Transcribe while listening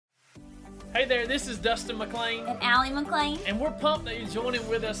Hey there, this is Dustin McLean. And Allie McLean. And we're pumped that you're joining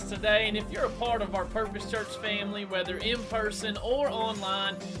with us today. And if you're a part of our Purpose Church family, whether in person or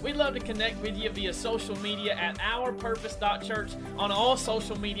online, we'd love to connect with you via social media at ourpurpose.church on all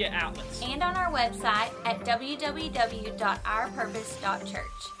social media outlets. And on our website at www.ourpurpose.church.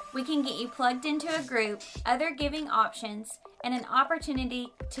 We can get you plugged into a group, other giving options, and an opportunity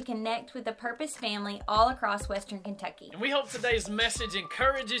to connect with the Purpose family all across Western Kentucky. And we hope today's message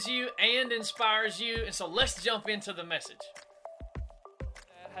encourages you and inspires you. And so let's jump into the message.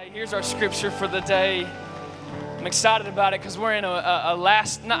 Hey, here's our scripture for the day. I'm excited about it because we're in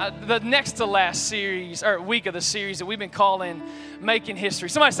the next to last series, or week of the series that we've been calling Making History.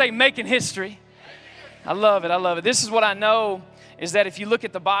 Somebody say Making History. I love it. This is what I know is that if you look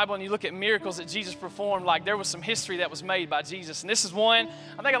at the Bible and you look at miracles that Jesus performed, like there was some history that was made by Jesus. And this is one,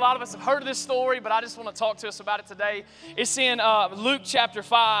 I think a lot of us have heard of this story, but I just want to talk to us about it today. It's in Luke chapter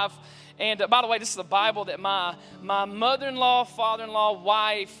 5. And by the way, this is the Bible that my mother-in-law, father-in-law,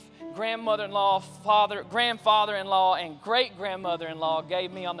 wife, grandmother-in-law, grandfather-in-law, and great-grandmother-in-law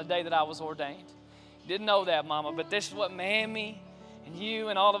gave me on the day that I was ordained. Didn't know that, Mama, but this is what Mammy and you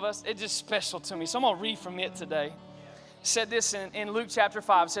and all of us, it's just special to me. So I'm going to read from it today. It said this in Luke chapter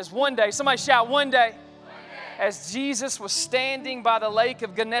 5. It says, one day, somebody shout, one day, as Jesus was standing by the lake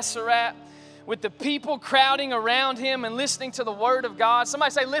of Gennesaret with the people crowding around him and listening to the word of God.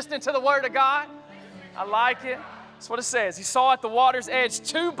 Somebody say, listening to the word of God. I like it. That's what it says. He saw at the water's edge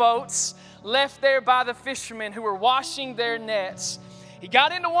 2 boats left there by the fishermen who were washing their nets. He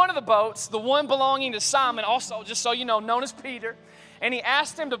got into one of the boats, the one belonging to Simon, also, just so you know, known as Peter, and he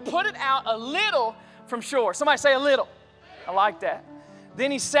asked him to put it out a little from shore. Somebody say a little. I like that. Then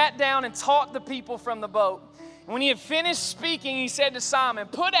he sat down and taught the people from the boat. And when he had finished speaking, he said to Simon,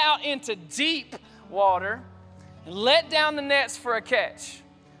 put out into deep water and let down the nets for a catch.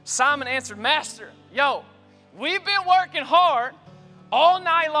 Simon answered, Master, we've been working hard all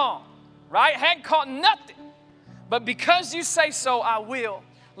night long, right? Hadn't caught nothing. But because you say so, I will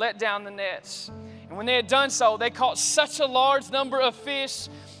let down the nets. And when they had done so, they caught such a large number of fish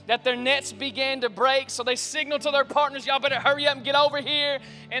that their nets began to break. So they signaled to their partners, y'all better hurry up and get over here.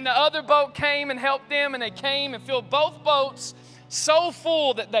 And the other boat came and helped them, and they came and filled both boats so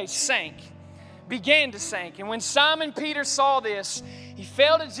full that they began to sink. And when Simon Peter saw this, he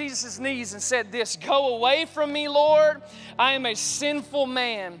fell at Jesus' knees and said this, go away from me, Lord, I am a sinful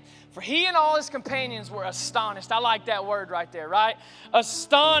man. For he and all his companions were astonished. I like that word right there, right?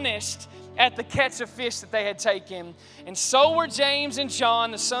 Astonished at the catch of fish that they had taken. And so were James and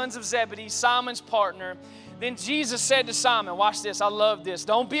John, the sons of Zebedee, Simon's partner. Then Jesus said to Simon, watch this, I love this.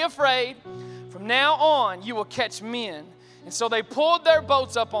 Don't be afraid. From now on, you will catch men. And so they pulled their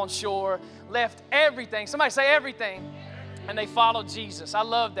boats up on shore, left everything. Somebody say everything. And they followed Jesus. I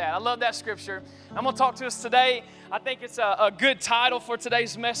love that. I love that scripture. I'm going to talk to us today. I think it's a good title for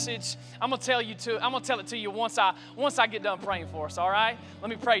today's message. I'm going to tell it to you once I get done praying for us, all right? Let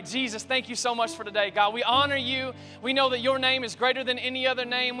me pray. Jesus, thank you so much for today, God. We honor you. We know that your name is greater than any other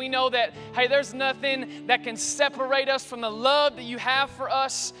name. We know that, hey, there's nothing that can separate us from the love that you have for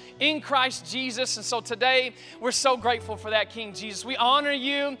us in Christ Jesus. And so today, we're so grateful for that, King Jesus. We honor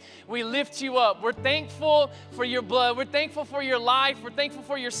you. We lift you up. We're thankful for your blood. We're thankful for your life. We're thankful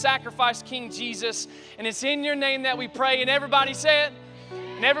for your sacrifice, King Jesus. And it's in your name that we pray. And everybody said?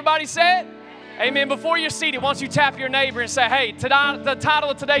 Amen. Before you're seated, why don't you tap your neighbor and say, hey, the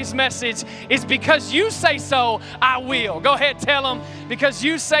title of today's message is Because You Say So, I Will. Go ahead, tell them, because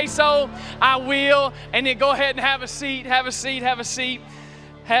you say so, I will. And then go ahead and have a seat. I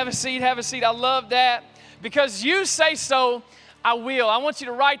love that. Because you say so, I will. I want you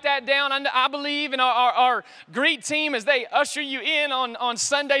to write that down. I believe in our greet team as they usher you in on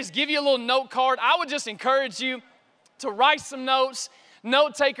Sundays, give you a little note card. I would just encourage you to write some notes.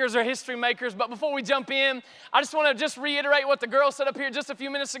 Note takers or history makers. But before we jump in, I just want to reiterate what the girl said up here just a few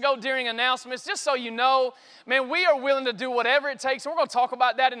minutes ago during announcements, just so you know, man, we are willing to do whatever it takes. We're going to talk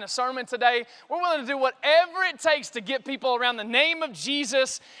about that in the sermon today. We're willing to do whatever it takes to get people around the name of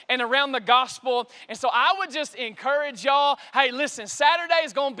Jesus and around the gospel. And so I would just encourage y'all, hey, listen, Saturday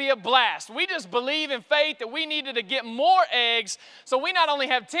is going to be a blast. We just believe in faith that we needed to get more eggs. So we not only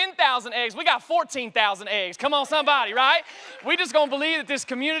have 10,000 eggs, we got 14,000 eggs. Come on, somebody, right? We just going to believe believe that this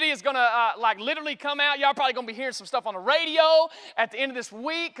community is going to like literally come out. Y'all probably going to be hearing some stuff on the radio at the end of this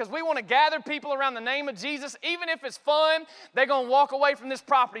week because we want to gather people around the name of Jesus. Even if it's fun, they're going to walk away from this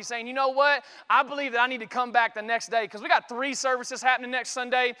property saying, you know what? I believe that I need to come back the next day because we got 3 services happening next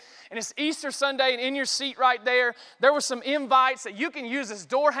Sunday, and it's Easter Sunday, and in your seat right there were some invites that you can use as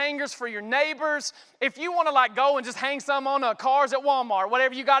door hangers for your neighbors. If you want to like go and just hang some on cars at Walmart,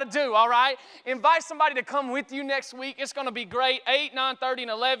 whatever you got to do, all right? Invite somebody to come with you next week. It's going to be great, 8, 9:30,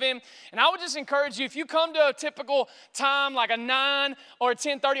 and 11. And I would just encourage you, if you come to a typical time, like a 9 or a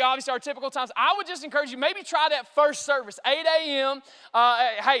 10:30, obviously our typical times, I would just encourage you, maybe try that first service, 8 a.m.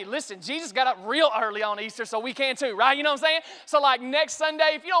 Hey, listen, Jesus got up real early on Easter, so we can too, right? You know what I'm saying? So like next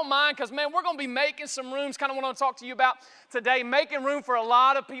Sunday, if you don't mind, because man, we're going to be making some rooms, kind of what I want to talk to you about today, making room for a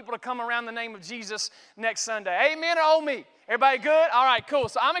lot of people to come around the name of Jesus next Sunday. Amen or oh me? Everybody good? All right, cool.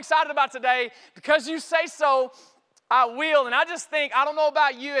 So I'm excited about today. Because you say so, I will. And I just think, I don't know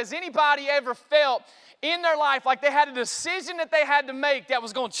about you, has anybody ever felt in their life like they had a decision that they had to make that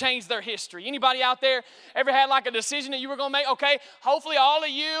was going to change their history? Anybody out there ever had like a decision that you were going to make? Okay, hopefully all of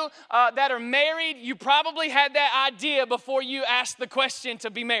you that are married, you probably had that idea before you asked the question to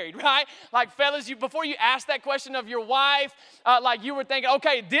be married, right? Like fellas, before you asked that question of your wife, like you were thinking,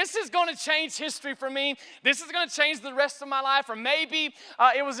 okay, this is going to change history for me. This is going to change the rest of my life. Or maybe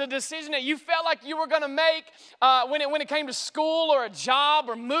it was a decision that you felt like you were going to make when it came to school or a job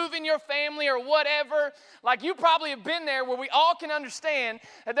or moving your family or whatever. Like you probably have been there where we all can understand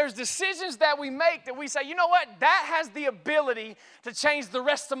that there's decisions that we make that we say, you know what, that has the ability to change the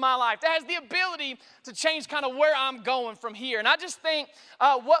rest of my life. That has the ability to change kind of where I'm going from here. And I just think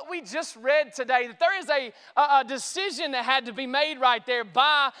what we just read today, that there is a decision that had to be made right there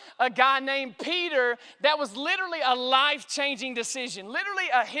by a guy named Peter that was literally a life-changing decision, literally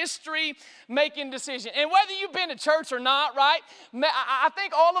a history-making decision. And whether you've been to church or not, right, I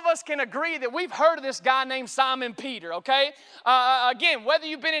think all of us can agree that we've heard of this guy named Simon Peter, okay? Again, whether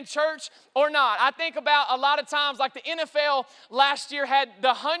you've been in church or not, I think about a lot of times like the NFL last year had the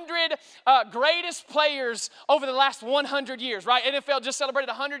 100 greatest players over the last 100 years, right? NFL just celebrated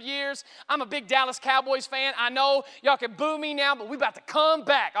 100 years. I'm a big Dallas Cowboys fan. I know y'all can boo me now, but we about to come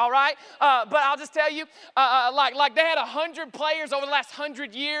back, all right? But I'll just tell you, like they had 100 players over the last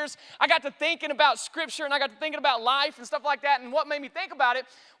 100 years. I got to thinking about scripture and I got to thinking about life and stuff like that. And what made me think about it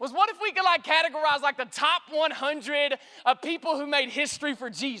was, what if we could like categorize like the top 100 people who made history for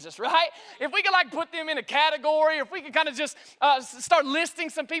Jesus, right? If we could like put them in a category, or if we could kind of just start listing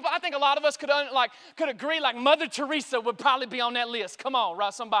some people, I think a lot of us could agree like Mother Teresa would probably be on that list. Come on,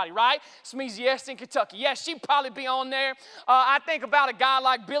 right? Somebody, right? Smeeze, yes, in Kentucky. Yes, she'd probably be on there. I think about a guy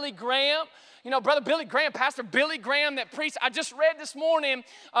like Billy Graham. You know, Brother Billy Graham, Pastor Billy Graham that preached, I just read this morning,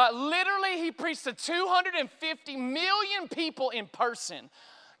 literally he preached to 250 million people in person.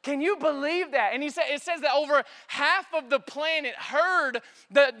 Can you believe that? And it says that over half of the planet heard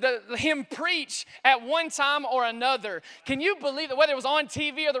him preach at one time or another. Can you believe that, whether it was on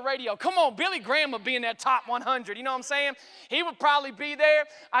TV or the radio? Come on, Billy Graham would be in that top 100. You know what I'm saying? He would probably be there.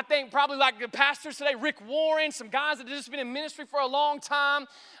 I think probably like the pastors today, Rick Warren, some guys that have just been in ministry for a long time.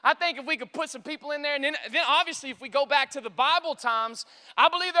 I think if we could put some people in there, and then obviously if we go back to the Bible times, I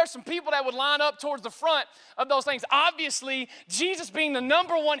believe there's some people that would line up towards the front of those things. Obviously, Jesus being the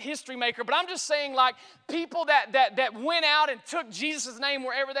number one history maker, but I'm just saying like people that went out and took Jesus' name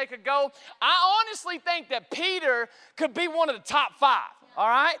wherever they could go. I honestly think that Peter could be one of the top 5. All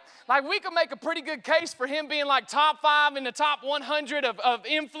right? Like we could make a pretty good case for him being like top 5 in the top 100 of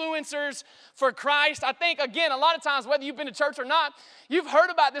influencers for Christ. I think, again, a lot of times, whether you've been to church or not, you've heard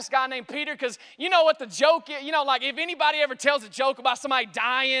about this guy named Peter, because you know what the joke is. You know, like if anybody ever tells a joke about somebody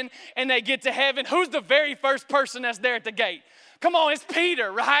dying and they get to heaven, who's the very first person that's there at the gate? Come on, it's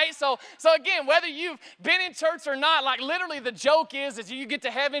Peter, right? So again, whether you've been in church or not, like literally the joke is you get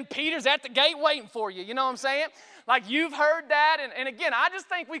to heaven, Peter's at the gate waiting for you. You know what I'm saying? Like you've heard that. And again, I just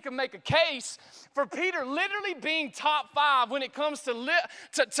think we can make a case for Peter literally being top 5 when it comes to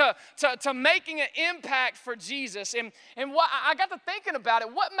making an impact for Jesus. And what I got to thinking about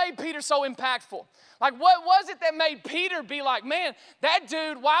it, what made Peter so impactful? Like what was it that made Peter be like, man, that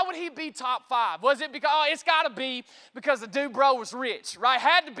dude, why would he be top 5? Was it because, it's got to be because the dude bro was rich, right?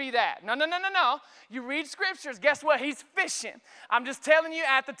 Had to be that. No. You read scriptures, guess what? He's fishing. I'm just telling you,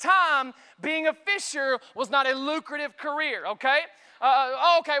 at the time, being a fisher was not a lucrative career, okay?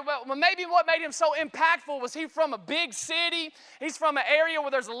 Okay, well, maybe what made him so impactful was he from a big city. He's from an area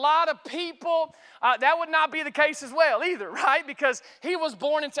where there's a lot of people. That would not be the case as well either, right? Because he was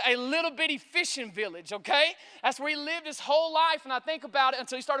born into a little bitty fishing village, okay? That's where he lived his whole life, and I think about it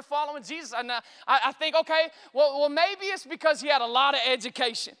until he started following Jesus. And I think, okay, well, maybe it's because he had a lot of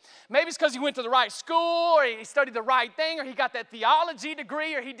education. Maybe it's because he went to the right school, or he studied the right thing, or he got that theology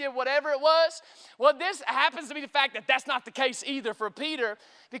degree, or he did whatever it was. Well, this happens to be the fact that that's not the case either for Peter,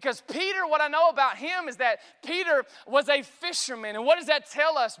 because Peter, what I know about him is that Peter was a fisherman. And what does that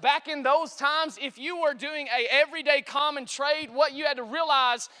tell us? Back in those times, if you were doing a everyday common trade, what you had to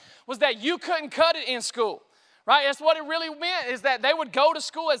realize was that you couldn't cut it in school. Right? That's what it really meant, is that they would go to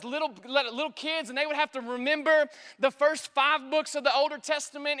school as little kids, and they would have to remember the first 5 books of the Old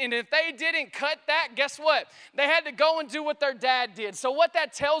Testament. And if they didn't cut that, guess what? They had to go and do what their dad did. So what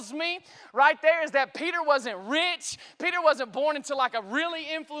that tells me right there is that Peter wasn't rich. Peter wasn't born into like a really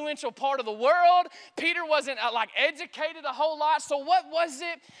influential part of the world. Peter wasn't like educated a whole lot. So what was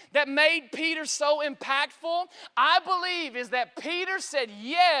it that made Peter so impactful? I believe is that Peter said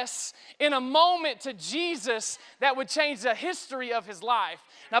yes in a moment to Jesus that would change the history of his life.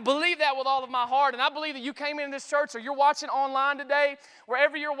 And I believe that with all of my heart. And I believe that you came into this church, or you're watching online today,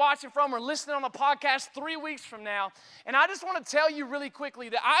 wherever you're watching from, or listening on a podcast 3 weeks from now. And I just want to tell you really quickly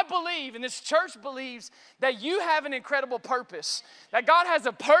that I believe, and this church believes, that you have an incredible purpose. That God has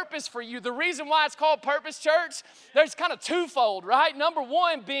a purpose for you. The reason why it's called Purpose Church, there's kind of twofold, right? Number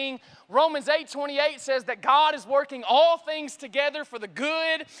one being Romans 8:28 says that God is working all things together for the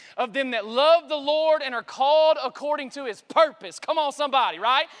good of them that love the Lord and are called according to his purpose. Come on, somebody,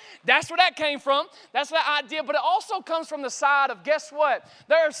 right? That's where that came from. That's the idea. But it also comes from the side of, guess what?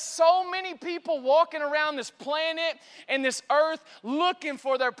 There are so many people walking around this planet and this earth looking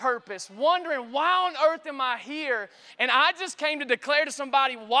for their purpose, wondering, why on earth am I here? And I just came to declare to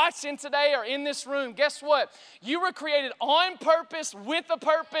somebody watching today or in this room, guess what? You were created on purpose, with a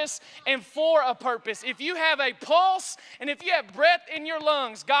purpose, and for a purpose. If you have a pulse and if you have breath in your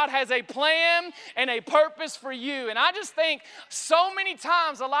lungs, God has a plan and a purpose for you. And I just think so many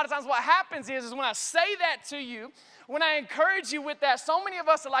times, a lot of times what happens is when I say that to you, when I encourage you with that, so many of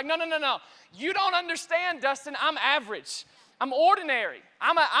us are like, no. You don't understand, Dustin. I'm average. I'm ordinary.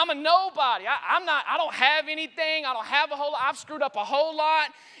 I'm a nobody. I don't have anything. I don't have a whole lot. I've screwed up a whole lot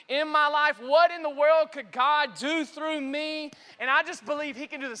in my life. What in the world could God do through me? And I just believe he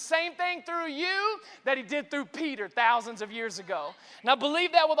can do the same thing through you that he did through Peter thousands of years ago. And I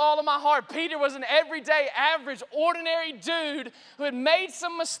believe that with all of my heart. Peter was an everyday, average, ordinary dude who had made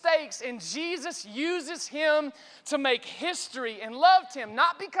some mistakes, and Jesus uses him to make history and loved him,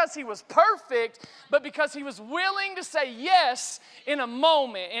 not because he was perfect, but because he was willing to say yes in a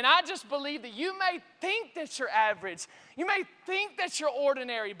moment. And I just believe that you may think that you're average. You may think that you're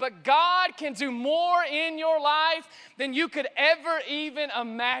ordinary, but God can do more in your life than you could ever even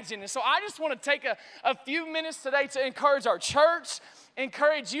imagine. And so I just want to take a few minutes today to encourage our church,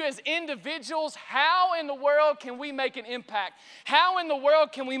 encourage you as individuals. How in the world can we make an impact? How in the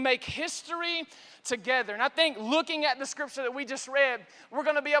world can we make history together? And I think looking at the scripture that we just read, we're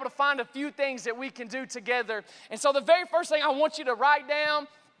going to be able to find a few things that we can do together. And so the very first thing I want you to write down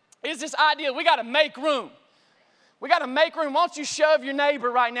is this idea: we got to make room. We got to make room. Why don't you shove your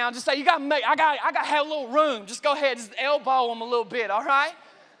neighbor right now and just say, I got to have a little room. Just go ahead, just elbow them a little bit, all right?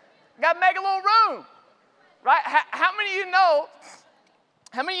 Got to make a little room, right? How many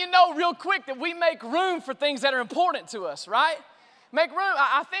of you know real quick that we make room for things that are important to us, right? Make room.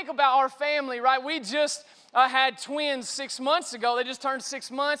 I think about our family, right? We just had twins 6 months ago. They just turned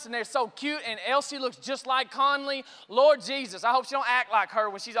 6 months, and they're so cute. And Elsie looks just like Conley. Lord Jesus, I hope she don't act like her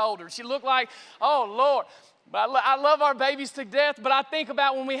when she's older. She looked like, oh, Lord. But I love our babies to death, but I think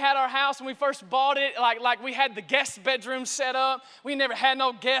about when we had our house, when we first bought it, like we had the guest bedroom set up. We never had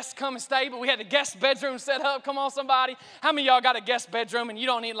no guests come and stay, but we had the guest bedroom set up. Come on, somebody. How many of y'all got a guest bedroom and you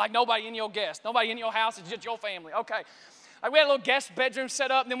don't need like nobody in your guest? Nobody in your house, it's just your family. Okay. Like we had a little guest bedroom set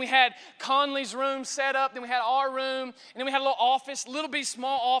up, and then we had Conley's room set up, then we had our room, and then we had a little office, little bitty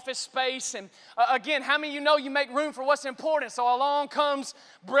small office space. And again, how many of you know you make room for what's important? So along comes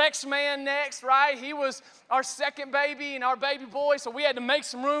Breck's man next, right? He was our second baby and our baby boy, so we had to make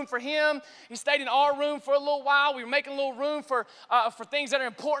some room for him. He stayed in our room for a little while. We were making a little room for things that are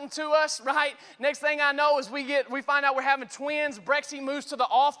important to us, right? Next thing I know is we find out we're having twins. Brexy moves to the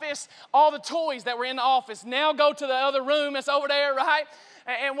office. All the toys that were in the office now go to the other room room that's over there, right?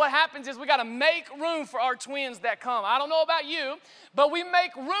 And what happens is we got to make room for our twins that come. I don't know about you, but we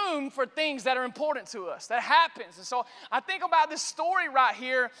make room for things that are important to us. That happens. And so I think about this story right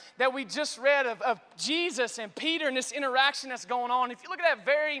here that we just read of Jesus and Peter and this interaction that's going on. If you look at that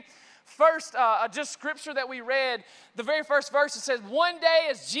very first just scripture that we read, the very first verse, it says, one day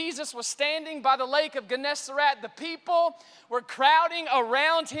as Jesus was standing by the lake of Gennesaret, the people were crowding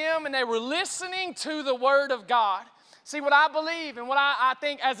around him and they were listening to the word of God. See, what I believe and what I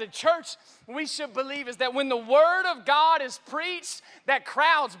think as a church we should believe is that when the word of God is preached, that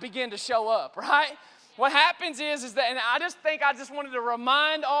crowds begin to show up, right? What happens is that, and I just wanted to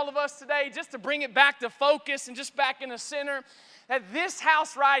remind all of us today, just to bring it back to focus and just back in the center, that this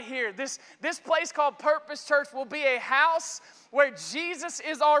house right here, this place called Purpose Church will be a house where Jesus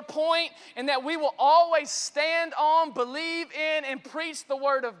is our point and that we will always stand on, believe in, and preach the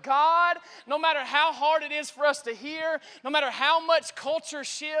word of God. No matter how hard it is for us to hear, no matter how much culture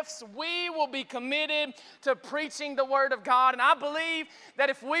shifts, we will be committed to preaching the word of God. And I believe that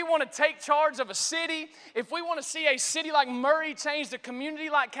if we want to take charge of a city, if we want to see a city like Murray change, a community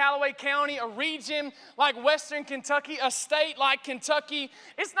like Callaway County, a region like Western Kentucky, a state like Kentucky,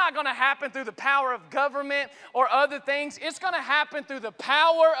 it's not going to happen through the power of government or other things. It's going to happen through the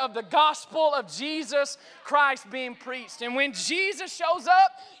power of the gospel of Jesus Christ being preached. And when Jesus shows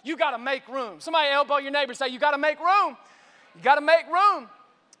up, you got to make room. Somebody elbow your neighbor and say, you got to make room. You got to make room.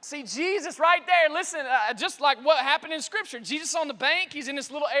 See, Jesus right there, listen, just like what happened in Scripture. Jesus on the bank, he's in this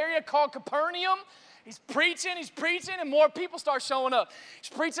little area called Capernaum. He's preaching, and more people start showing up.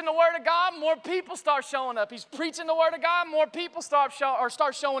 He's preaching the word of God, more people start showing up. He's preaching the word of God, more people start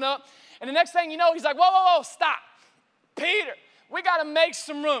showing up. And the next thing you know, he's like, whoa, stop. Peter, we got to make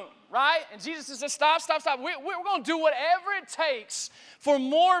some room, right? And Jesus says, stop. We're going to do whatever it takes for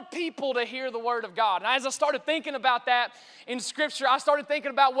more people to hear the word of God. And as I started thinking about that in Scripture, I started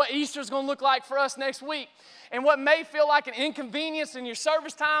thinking about what Easter is going to look like for us next week. And what may feel like an inconvenience in your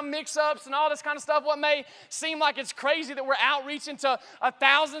service time mix-ups and all this kind of stuff, what may seem like it's crazy that we're outreaching to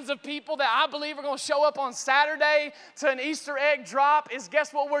thousands of people that I believe are going to show up on Saturday to an Easter egg drop, is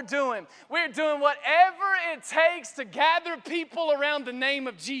guess what we're doing? We're doing whatever it takes to gather people around the name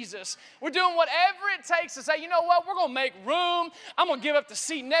of Jesus. We're doing whatever it takes to say, you know what, we're going to make room. I'm going to give up the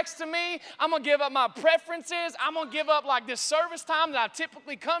seat next to me. I'm going to give up my preferences. I'm going to give up like this service time that I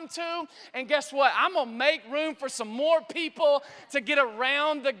typically come to. And guess what? I'm going to make room for some more people to get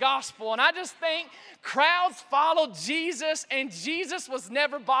around the gospel. And I just think crowds followed Jesus, and Jesus was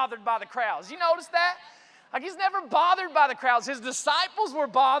never bothered by the crowds. You notice that? Like, he's never bothered by the crowds. His disciples were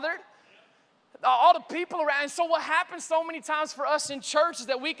bothered. All the people around. And so what happens so many times for us in church is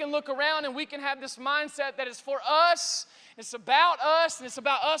that we can look around and we can have this mindset that is for us. It's about us, and it's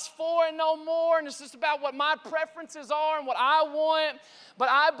about us for and no more, and it's just about what my preferences are and what I want. But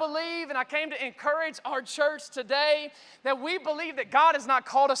I believe, and I came to encourage our church today, that we believe that God has not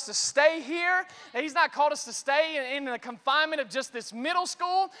called us to stay here, that He's not called us to stay in the confinement of just this middle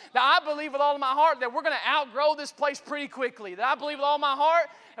school, that I believe with all of my heart that we're going to outgrow this place pretty quickly, that I believe with all my heart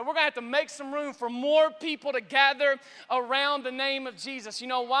and we're going to have to make some room for more people to gather around the name of Jesus. You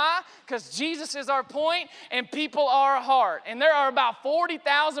know why? Because Jesus is our point and people are our heart. And there are about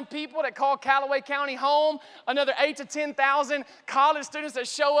 40,000 people that call Callaway County home, another 8,000 to 10,000 college students that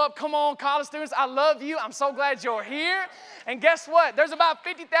show up. Come on, college students, I love you. I'm so glad you're here. And guess what? There's about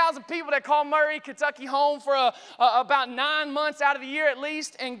 50,000 people that call Murray, Kentucky home for about 9 months out of the year at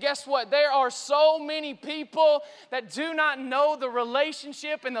least. And guess what? There are so many people that do not know the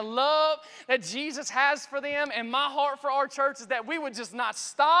relationship and the love that Jesus has for them. And my heart for our church is that we would just not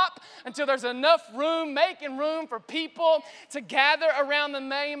stop until there's enough room, making room for people to gather around the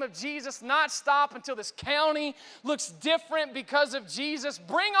name of Jesus. Not stop until this county looks different because of Jesus.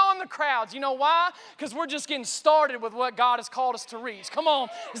 Bring on the crowds. You know why? Because we're just getting started with what God has called us to reach. Come on.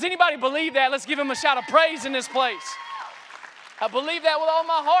 Does anybody believe that? Let's give him a shout of praise in this place. I believe that with all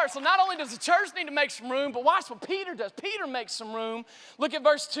my heart. So not only does the church need to make some room, but watch what Peter does. Peter makes some room. Look at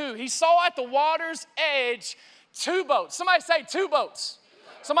verse 2. He saw at the water's edge 2 boats. Somebody say 2 boats.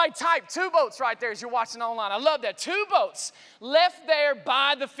 Somebody type 2 boats right there as you're watching online. I love that. 2 boats left there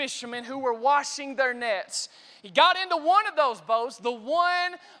by the fishermen who were washing their nets. He got into one of those boats, the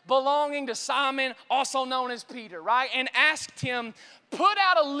one belonging to Simon, also known as Peter, right? And asked him, put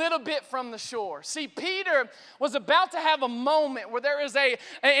out a little bit from the shore. See, Peter was about to have a moment where there is an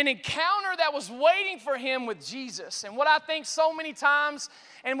encounter that was waiting for him with Jesus. And what I think so many times,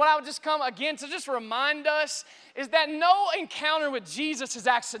 and what I would just come again to just remind us, is that no encounter with Jesus is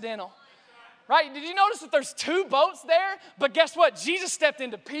accidental. Right? Did you notice that there's 2 boats there? But guess what? Jesus stepped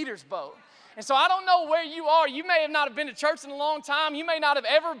into Peter's boat. And so I don't know where you are. You may have not have been to church in a long time. You may not have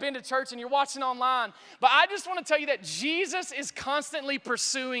ever been to church and you're watching online. But I just want to tell you that Jesus is constantly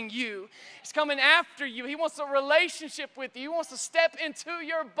pursuing you. He's coming after you. He wants a relationship with you. He wants to step into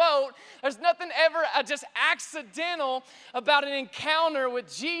your boat. There's nothing ever just accidental about an encounter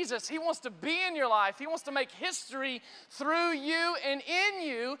with Jesus. He wants to be in your life. He wants to make history through you and in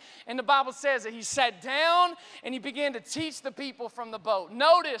you. And the Bible says that he sat down and he began to teach the people from the boat.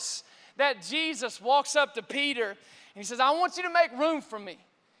 Notice that Jesus walks up to Peter and he says, I want you to make room for me.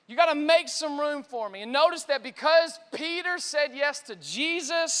 You got to make some room for me. And notice that because Peter said yes to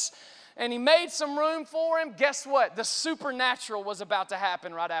Jesus and he made some room for him, guess what? The supernatural was about to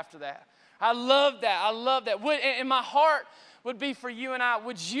happen right after that. I love that. I love that. And my heart would be for you and I.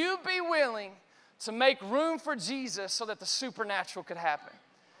 Would you be willing to make room for Jesus so that the supernatural could happen?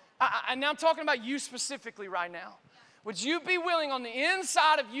 And I'm talking about you specifically right now. Would you be willing on the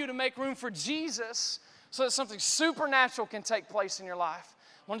inside of you to make room for Jesus so that something supernatural can take place in your life?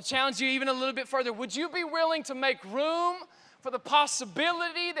 I want to challenge you even a little bit further. Would you be willing to make room for the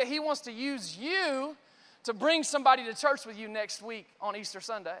possibility that he wants to use you to bring somebody to church with you next week on Easter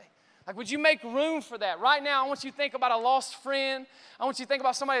Sunday? Like, would you make room for that? Right now, I want you to think about a lost friend. I want you to think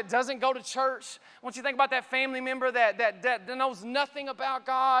about somebody that doesn't go to church. I want you to think about that family member that knows nothing about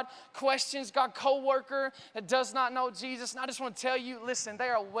God, questions God, coworker that does not know Jesus. And I just want to tell you, listen, they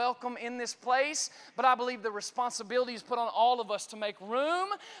are welcome in this place, but I believe the responsibility is put on all of us to make room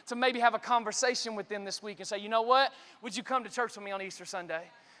to maybe have a conversation with them this week and say, you know what? Would you come to church with me on Easter Sunday?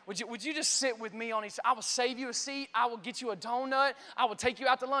 Would you just sit with me on Easter? I will save you a seat. I will get you a donut. I will take you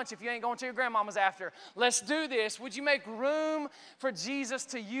out to lunch if you ain't going to your grandmama's after. Let's do this. Would you make room for Jesus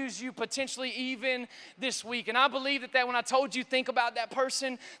to use you potentially even this week? And I believe that when I told you, think about that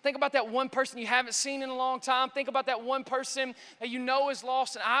person. Think about that one person you haven't seen in a long time. Think about that one person that you know is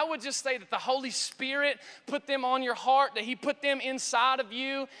lost. And I would just say that the Holy Spirit put them on your heart, that he put them inside of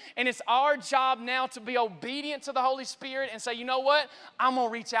you. And it's our job now to be obedient to the Holy Spirit and say, you know what? I'm going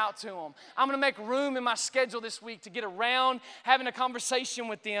to reach out to them. I'm going to make room in my schedule this week to get around having a conversation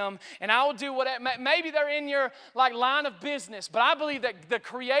with them, and I will do whatever. Maybe they're in your line of business, but I believe that the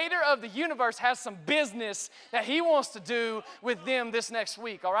creator of the universe has some business that he wants to do with them this next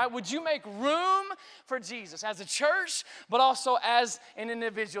week, all right? Would you make room for Jesus as a church, but also as an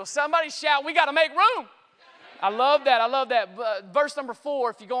individual? Somebody shout, we got to make room. I love that. I love that. Verse number 4,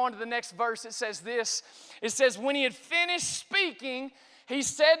 if you go on to the next verse, it says this. It says, when he had finished speaking, he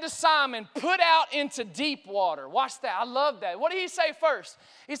said to Simon, put out into deep water. Watch that. I love that. What did he say first?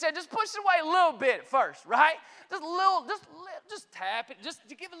 He said, just push it away a little bit first, right? Just tap it. Just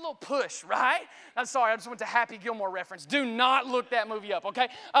to give it a little push, right? I'm sorry, I just went to Happy Gilmore reference. Do not look that movie up, okay?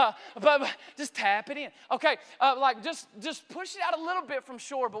 But just tap it in. Okay, just push it out a little bit from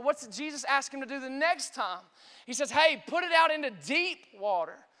shore. But what's Jesus ask him to do the next time? He says, hey, put it out into deep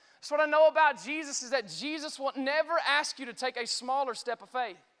water. So what I know about Jesus is that Jesus will never ask you to take a smaller step of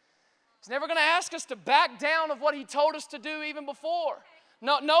faith. He's never going to ask us to back down of what he told us to do even before.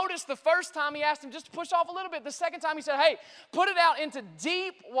 No, notice the first time he asked him just to push off a little bit. The second time he said, hey, put it out into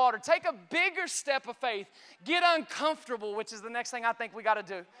deep water. Take a bigger step of faith. Get uncomfortable, which is the next thing I think we got to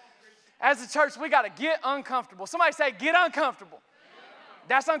do. As a church, we got to get uncomfortable. Somebody say, get uncomfortable.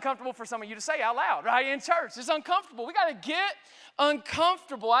 That's uncomfortable for some of you to say out loud, right? In church, it's uncomfortable. We got to get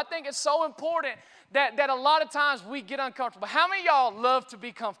uncomfortable. I think it's so important that a lot of times we get uncomfortable. How many of y'all love to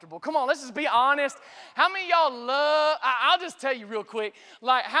be comfortable? Come on, let's just be honest. How many of y'all love, I'll just tell you real quick,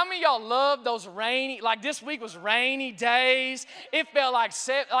 how many of y'all love those rainy, this week was rainy days. It felt like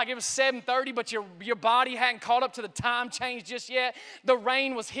it was 7:30, but your body hadn't caught up to the time change just yet. The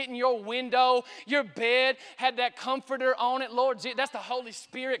rain was hitting your window. Your bed had that comforter on it. Lord, that's the Holy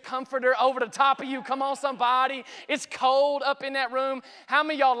Spirit comforter over the top of you. Come on, somebody. It's cold up in that room. How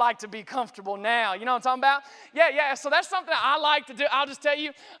many of y'all like to be comfortable now? You know what I'm talking about? Yeah. So that's something that I like to do. I'll just tell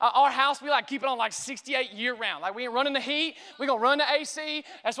you, our house, we keep it on 68 year round. We ain't running the heat. We're going to run the AC.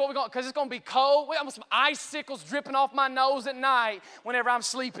 That's what we're going to, because it's going to be cold. We have some icicles dripping off my nose at night whenever I'm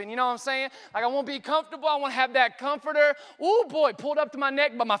sleeping. You know what I'm saying? I want to be comfortable. I want to have that comforter. Ooh, boy, pulled up to my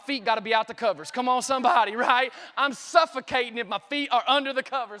neck, but my feet got to be out the covers. Come on, somebody, right? I'm suffocating if my feet are under the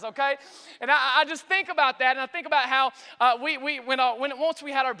covers, okay? And I just think about that, and I think about how once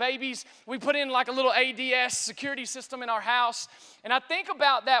we had our babies, we put in a a little ADS security system in our house. And I think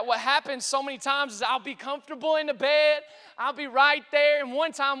about that. What happens so many times is I'll be comfortable in the bed. I'll be right there. And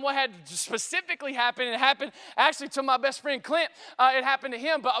one time what had specifically happened, it happened actually to my best friend Clint. It happened to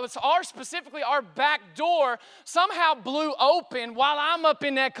him. But it was specifically our back door somehow blew open while I'm up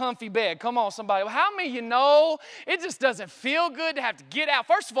in that comfy bed. Come on, somebody. Well, how many of you know it just doesn't feel good to have to get out?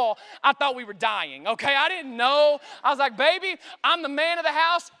 First of all, I thought we were dying, okay? I didn't know. I was like, baby, I'm the man of the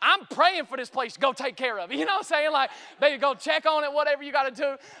house. I'm praying for this place to go take care of it. You know what I'm saying? Like, baby, go check on it, whatever you got to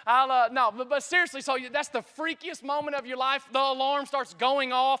do. But seriously, so that's the freakiest moment of your life. The alarm starts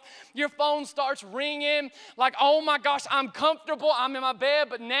going off. Your phone starts ringing. Like, oh my gosh, I'm comfortable. I'm in my bed.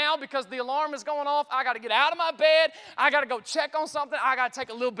 But now, because the alarm is going off, I got to get out of my bed. I got to go check on something. I got to take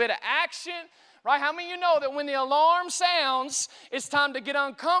a little bit of action. Right? How many of you know that when the alarm sounds, it's time to get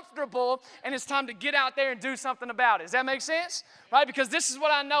uncomfortable and it's time to get out there and do something about it? Does that make sense? Right? Because this is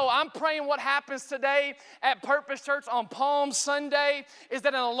what I know. I'm praying what happens today at Purpose Church on Palm Sunday is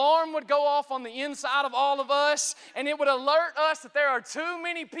that an alarm would go off on the inside of all of us, and it would alert us that there are too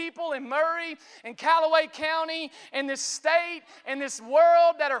many people in Murray and Callaway County and this state and this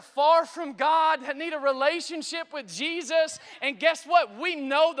world that are far from God, that need a relationship with Jesus. And guess what? We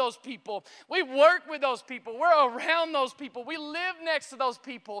know those people. We work with those people. We're around those people. We live next to those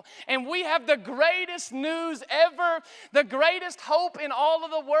people. And we have the greatest news ever, the greatest hope in all of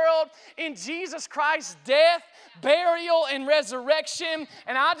the world in Jesus Christ's death, burial, and resurrection.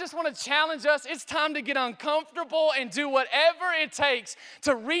 And I just want to challenge us. It's time to get uncomfortable and do whatever it takes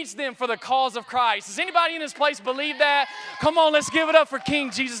to reach them for the cause of Christ. Does anybody in this place believe that? Come on, let's give it up for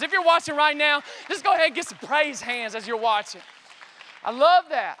King Jesus. If you're watching right now, just go ahead and get some praise hands as you're watching. I love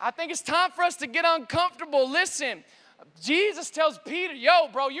that. I think it's time for us to get uncomfortable. Listen, Jesus tells Peter, yo,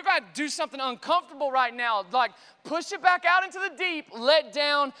 bro, you got to do something uncomfortable right now. Like, push it back out into the deep, let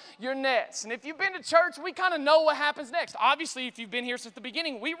down your nets. And if you've been to church, we kind of know what happens next. Obviously, if you've been here since the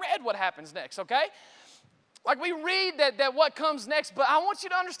beginning, we read what happens next, okay? Like, we read that what comes next, but I want you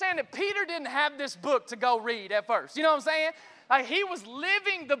to understand that Peter didn't have this book to go read at first. You know what I'm saying? Like, he was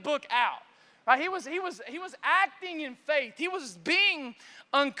living the book out. Right? He was acting in faith. He was being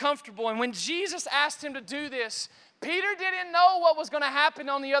uncomfortable. And when Jesus asked him to do this, Peter didn't know what was going to happen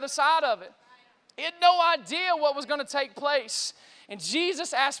on the other side of it. He had no idea what was going to take place. And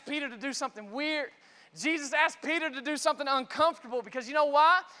Jesus asked Peter to do something weird. Jesus asked Peter to do something uncomfortable because you know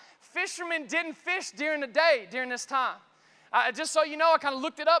why? Fishermen didn't fish during the day during this time. Just so you know, I kind of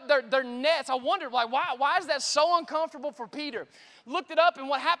looked it up. Their nets, I wondered, like, why is that so uncomfortable for Peter? Looked it up, and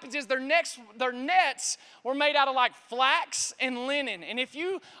what happens is their nets were made out of like flax and linen. And if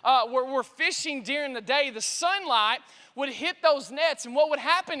you were fishing during the day, the sunlight would hit those nets, and what would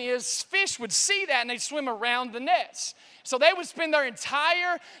happen is fish would see that, and they'd swim around the nets. So they would spend their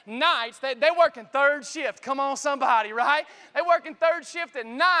entire nights, they work in third shift. Come on, somebody, right? They work in third shift at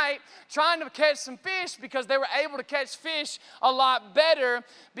night trying to catch some fish because they were able to catch fish a lot better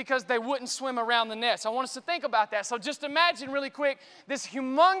because they wouldn't swim around the nets. I want us to think about that. So just imagine really quick this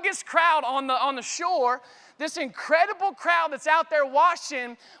humongous crowd on the shore, this incredible crowd that's out there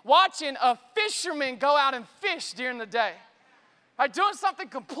watching a fisherman go out and fish during the day. Right? Doing something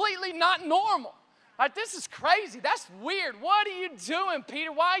completely not normal. Like, this is crazy. That's weird. What are you doing,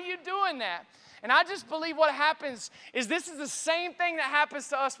 Peter? Why are you doing that? And I just believe what happens is this is the same thing that happens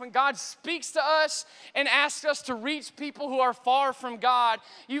to us when God speaks to us and asks us to reach people who are far from God.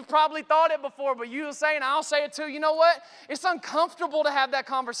 You've probably thought it before, but you'll say, and I'll say it too, you know what? It's uncomfortable to have that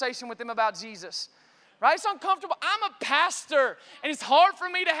conversation with them about Jesus. Right? It's uncomfortable. I'm a pastor, and it's hard for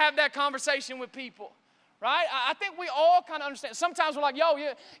me to have that conversation with people. Right? I think we all kind of understand. Sometimes we're like, yo,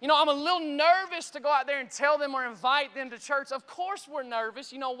 I'm a little nervous to go out there and tell them or invite them to church. Of course we're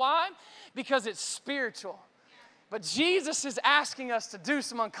nervous. You know why? Because it's spiritual. But Jesus is asking us to do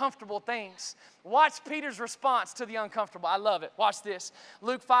some uncomfortable things. Watch Peter's response to the uncomfortable. I love it. Watch this.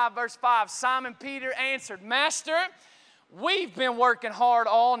 Luke 5, verse 5. Simon Peter answered, Master, we've been working hard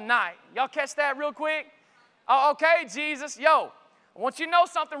all night. Y'all catch that real quick? Oh, okay, Jesus. Yo, I want you to know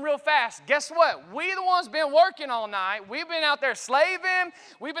something real fast. Guess what? We the ones been working all night. We've been out there slaving.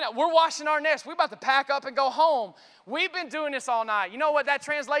 We're washing our nets. We're about to pack up and go home. We've been doing this all night. You know what that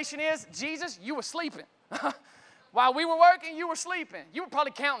translation is? Jesus, you were sleeping. While we were working, you were sleeping. You were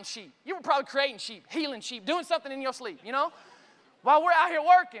probably counting sheep. You were probably creating sheep, healing sheep, doing something in your sleep, you know? While we're out here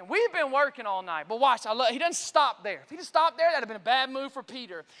working, we've been working all night. But watch, he doesn't stop there. If he just stopped there, that would have been a bad move for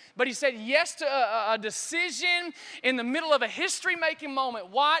Peter. But he said yes to a decision in the middle of a history-making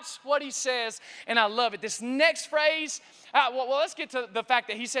moment. Watch what he says, and I love it. This next phrase, well, let's get to the fact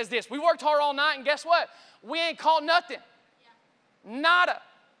that he says this. We worked hard all night, and guess what? We ain't caught nothing. Nada.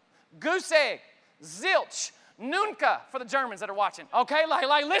 Goose egg. zilch, nunca for the Germans that are watching, okay?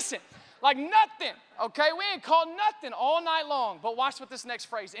 Like listen, like nothing, okay? We ain't called nothing all night long, but watch what this next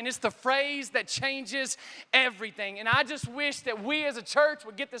phrase, and it's the phrase that changes everything. And I just wish that we as a church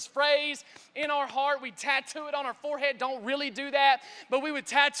would get this phrase in our heart. We tattoo it on our forehead. Don't really do that, but we would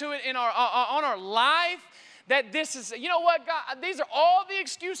tattoo it in on our life. That this is, you know what, God, these are all the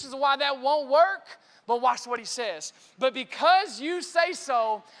excuses of why that won't work, but watch what he says. But because you say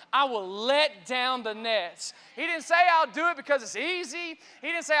so, I will let down the nets. He didn't say I'll do it because it's easy. He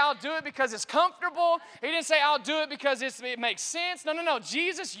didn't say I'll do it because it's comfortable. He didn't say I'll do it because it makes sense. No.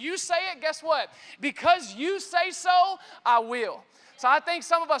 Jesus, you say it, guess what? Because you say so, I will. So I think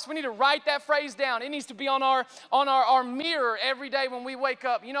some of us, we need to write that phrase down. It needs to be on our mirror every day when we wake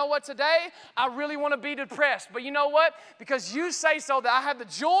up. You know what, today, I really want to be depressed. But you know what? Because you say so that I have the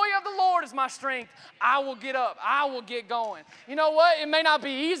joy of the Lord as my strength, I will get up. I will get going. You know what? It may not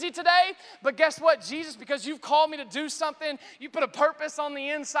be easy today, but guess what, Jesus? Because you've called me to do something, you put a purpose on the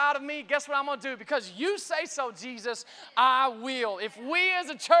inside of me, guess what I'm going to do? Because you say so, Jesus, I will. If we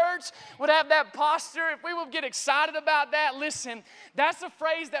as a church would have that posture, if we would get excited about that, listen, that's a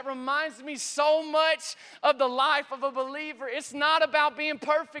phrase that reminds me so much of the life of a believer. It's not about being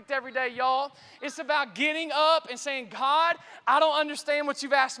perfect every day, y'all. It's about getting up and saying, God, I don't understand what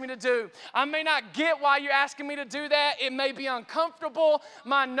you've asked me to do. I may not get why you're asking me to do that. It may be uncomfortable.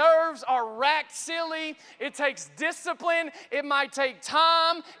 My nerves are racked silly. It takes discipline. It might take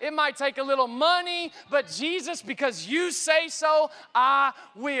time. It might take a little money. But Jesus, because you say so, I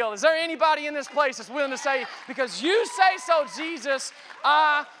will. Is there anybody in this place that's willing to say, because you say so, Jesus,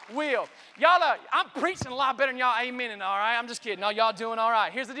 I will. Y'all, I'm preaching a lot better than y'all amening, all right? I'm just kidding. No, y'all doing all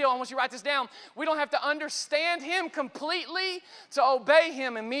right. Here's the deal. I want you to write this down. We don't have to understand him completely to obey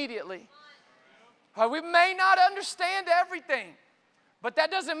him immediately. All right, we may not understand everything, but that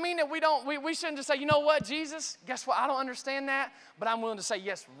doesn't mean that we shouldn't just say, you know what, Jesus, guess what? I don't understand that, but I'm willing to say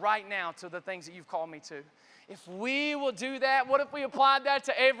yes right now to the things that you've called me to. If we will do that, what if we applied that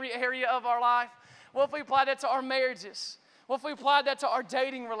to every area of our life? What if we applied that to our marriages? What if we applied that to our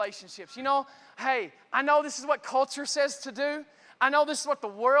dating relationships? You know, hey, I know this is what culture says to do. I know this is what the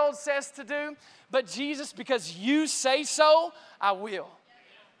world says to do. But Jesus, because you say so, I will.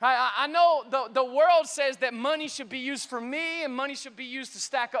 Right? I know the world says that money should be used for me and money should be used to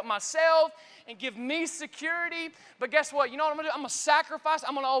stack up myself and give me security. But guess what? You know what I'm going to do? I'm going to sacrifice.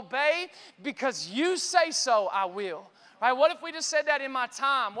 I'm going to obey because you say so, I will. Right, what if we just said that in my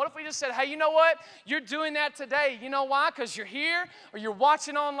time? What if we just said, hey, you know what? You're doing that today. You know why? Because you're here or you're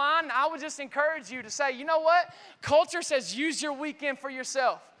watching online. And I would just encourage you to say, you know what? Culture says use your weekend for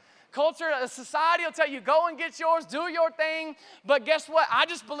yourself. Culture, society will tell you, go and get yours, do your thing. But guess what? I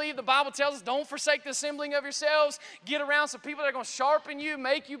just believe the Bible tells us, don't forsake the assembling of yourselves. Get around some people that are going to sharpen you,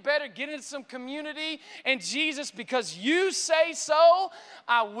 make you better, get into some community. And Jesus, because you say so,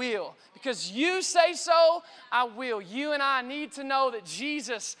 I will. Because you say so, I will. You and I need to know that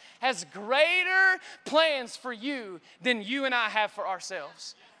Jesus has greater plans for you than you and I have for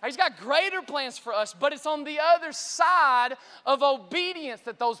ourselves. He's got greater plans for us, but it's on the other side of obedience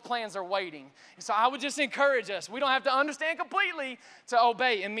that those plans are waiting. And so I would just encourage us. We don't have to understand completely to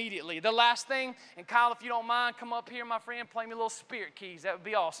obey immediately. The last thing, and Kyle, if you don't mind, come up here, my friend, play me a little spirit keys. That would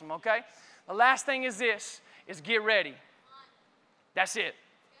be awesome, okay? The last thing is this, is get ready. That's it.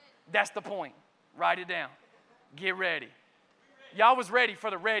 That's the point. Write it down. Get ready. Y'all was ready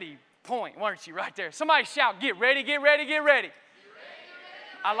for the ready point, weren't you, right there? Somebody shout, get ready, get ready, get ready.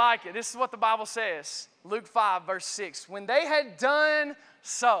 I like it. This is what the Bible says. Luke 5, verse 6. When they had done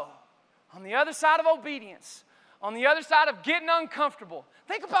so, on the other side of obedience, on the other side of getting uncomfortable,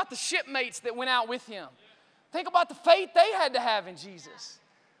 think about the shipmates that went out with him. Think about the faith they had to have in Jesus.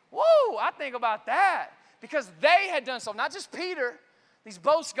 Whoa, I think about that. Because they had done so. Not just Peter. These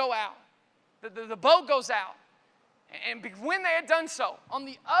boats go out. The boat goes out. And when they had done so, on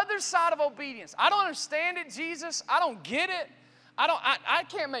the other side of obedience, I don't understand it, Jesus. I don't get it. I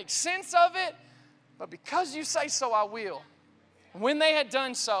can't make sense of it, but because you say so, I will. When they had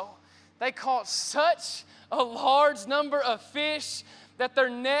done so, they caught such a large number of fish that their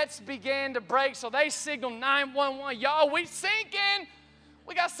nets began to break. So they signaled 911. Y'all, we sinking.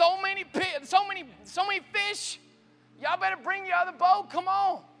 We got so many fish. Y'all better bring your other boat. Come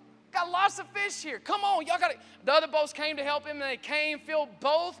on. Got lots of fish here. Come on. Y'all got it. The other boats came to help him, and they came, filled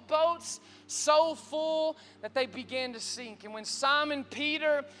both boats so full that they began to sink. And when Simon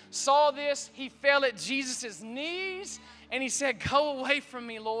Peter saw this, he fell at Jesus' knees, and he said, go away from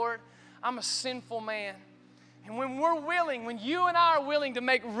me, Lord. I'm a sinful man. And when we're willing, when you and I are willing to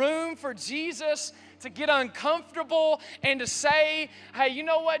make room for Jesus to get uncomfortable and to say, hey, you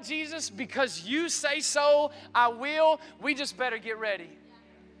know what, Jesus, because you say so, I will. We just better get ready.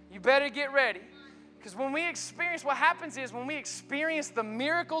 You better get ready. Because when we experience, what happens is when we experience the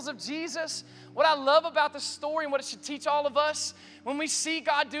miracles of Jesus, what I love about the story and what it should teach all of us, when we see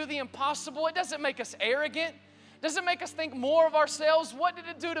God do the impossible, it doesn't make us arrogant. It doesn't make us think more of ourselves. What did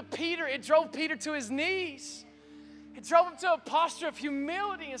it do to Peter? It drove Peter to his knees. It drove him to a posture of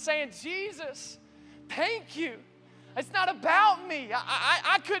humility and saying, Jesus, thank you. It's not about me.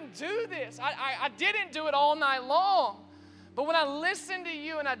 I couldn't do this. I didn't do it all night long. But when I listened to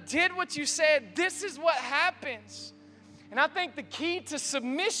you and I did what you said, this is what happens. And I think the key to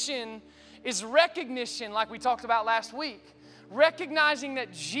submission is recognition, like we talked about last week. Recognizing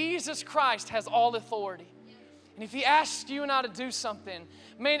that Jesus Christ has all authority. And if He asks you and I to do something,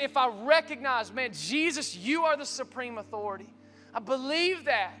 man, if I recognize, man, Jesus, you are the supreme authority. I believe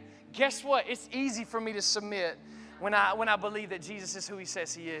that. Guess what? It's easy for me to submit when I believe that Jesus is who He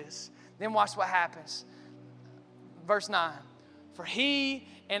says He is. Then watch what happens. Verse 9, for He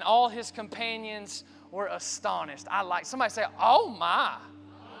and all His companions were astonished. Somebody say, oh my.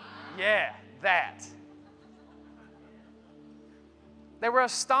 Yeah, that. They were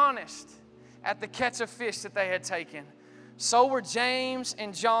astonished at the catch of fish that they had taken. So were James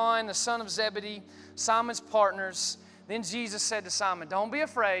and John, the son of Zebedee, Simon's partners. Then Jesus said to Simon, don't be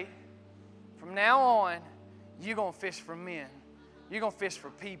afraid. From now on, you're going to fish for men. You're going to fish for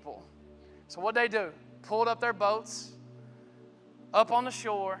people. So what'd they do? Pulled up their boats, up on the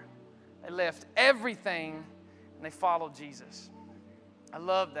shore. They left everything, and they followed Jesus. I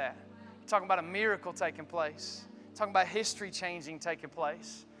love that. You're talking about a miracle taking place. You're talking about history changing taking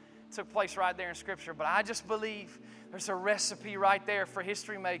place. It took place right there in Scripture, but I just believe there's a recipe right there for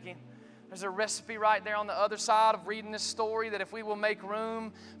history making. There's a recipe right there on the other side of reading this story that if we will make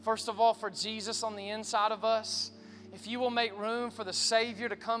room, first of all, for Jesus on the inside of us, if you will make room for the Savior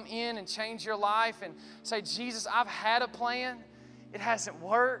to come in and change your life and say, Jesus, I've had a plan. It hasn't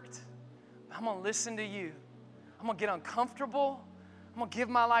worked. I'm going to listen to you. I'm going to get uncomfortable. I'm going to give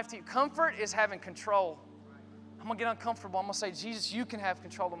my life to you. Comfort is having control. I'm going to get uncomfortable. I'm going to say, Jesus, you can have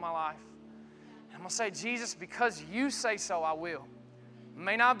control of my life. And I'm going to say, Jesus, because you say so, I will. It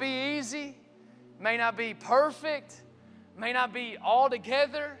may not be easy. May not be perfect. May not be all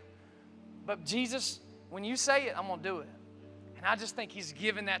together. But Jesus, when you say it, I'm going to do it. And I just think He's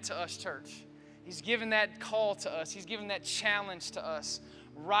given that to us, church. He's given that call to us. He's given that challenge to us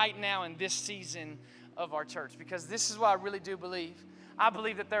right now in this season of our church. Because this is what I really do believe. I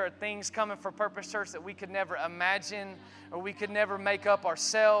believe that there are things coming for Purpose Church that we could never imagine or we could never make up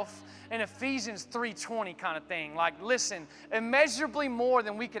ourselves. An Ephesians 3:20 kind of thing. Like, listen, immeasurably more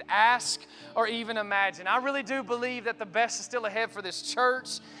than we could ask or even imagine. I really do believe that the best is still ahead for this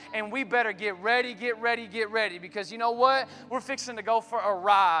church, and we better get ready, because you know what? We're fixing to go for a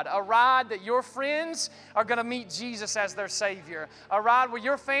ride that your friends are going to meet Jesus as their Savior, a ride where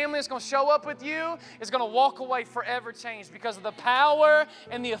your family is going to show up with you, is going to walk away forever changed because of the power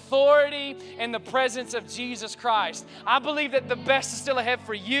and the authority and the presence of Jesus Christ. I believe that the best is still ahead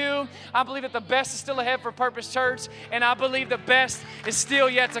for you. I believe that the best is still ahead for Purpose Church, and I believe the best is still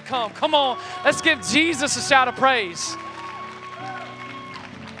yet to come. Come on, let's give Jesus a shout of praise.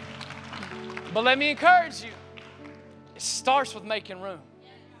 But let me encourage you, it starts with making room.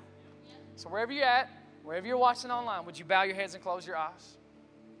 So wherever you're at, wherever you're watching online, would you bow your heads and close your eyes?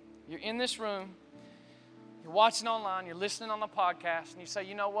 You're in this room, you're watching online, you're listening on the podcast, and you say,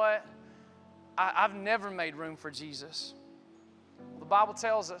 you know what? I've never made room for Jesus. Well, the Bible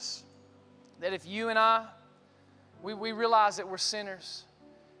tells us that if you and I, we realize that we're sinners,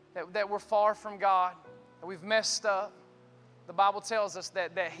 that we're far from God, that we've messed up. The Bible tells us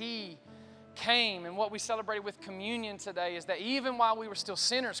that He came, and what we celebrated with communion today is that even while we were still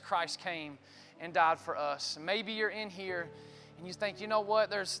sinners, Christ came and died for us. And maybe you're in here and you think, you know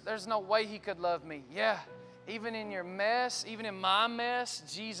what, there's no way He could love me. Yeah, even in your mess, even in my mess,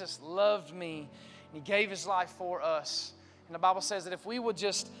 Jesus loved me and He gave His life for us. And the Bible says that if we would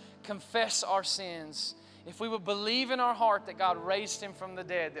just confess our sins, if we would believe in our heart that God raised Him from the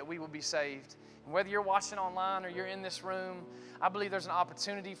dead, that we will be saved. And whether you're watching online or you're in this room, I believe there's an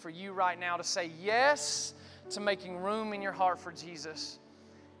opportunity for you right now to say yes to making room in your heart for Jesus.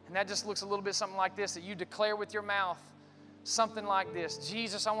 And that just looks a little bit something like this, that you declare with your mouth something like this: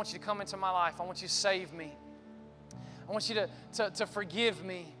 Jesus, I want you to come into my life. I want you to save me. I want you to forgive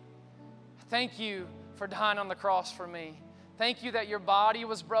me. Thank you for dying on the cross for me. Thank you that your body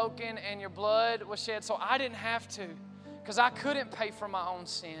was broken and your blood was shed so I didn't have to, because I couldn't pay for my own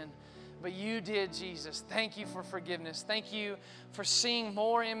sin. but you did, Jesus. Thank you for forgiveness. Thank you for seeing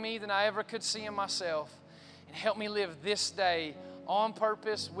more in me than I ever could see in myself. And help me live this day on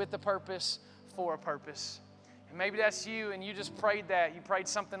purpose, with a purpose, for a purpose. And maybe that's you, and you just prayed that. You prayed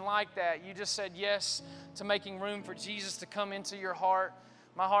something like that. You just said yes to making room for Jesus to come into your heart.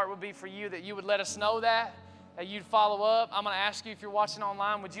 My heart would be for you that you would let us know that you'd follow up. I'm going to ask you, if you're watching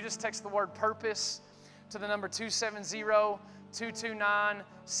online, would you just text the word purpose to the number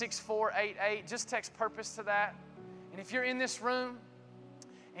 270-229-6488. Just text purpose to that. And if you're in this room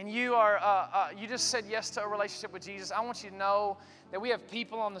and you just said yes to a relationship with Jesus, I want you to know that we have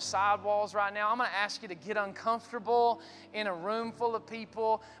people on the sidewalls right now. I'm going to ask you to get uncomfortable in a room full of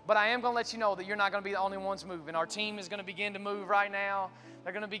people, but I am going to let you know that you're not going to be the only ones moving. Our team is going to begin to move right now.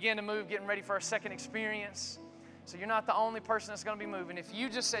 They're going to begin to move, getting ready for our second experience. So you're not the only person that's going to be moving. If you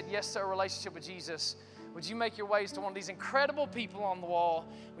just said yes to a relationship with Jesus, would you make your ways to one of these incredible people on the wall?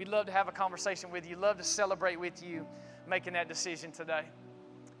 We'd love to have a conversation with you. Love to celebrate with you making that decision today.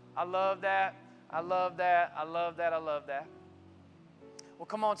 I love that. I love that. I love that. I love that. Well,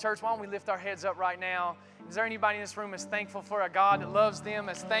 come on, church. Why don't we lift our heads up right now? Is there anybody in this room that's thankful for a God that loves them,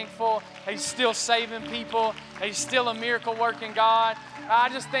 that's thankful He's still saving people, He's still a miracle-working God? I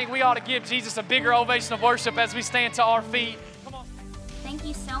just think we ought to give Jesus a bigger ovation of worship as we stand to our feet. Come on. Thank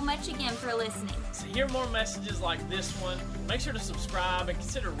you so much again for listening. To hear more messages like this one, make sure to subscribe and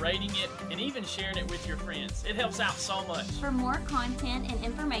consider rating it and even sharing it with your friends. It helps out so much. For more content and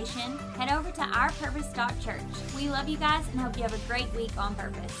information, head over to ourpurpose.church. We love you guys and hope you have a great week on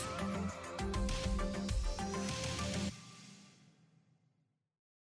purpose.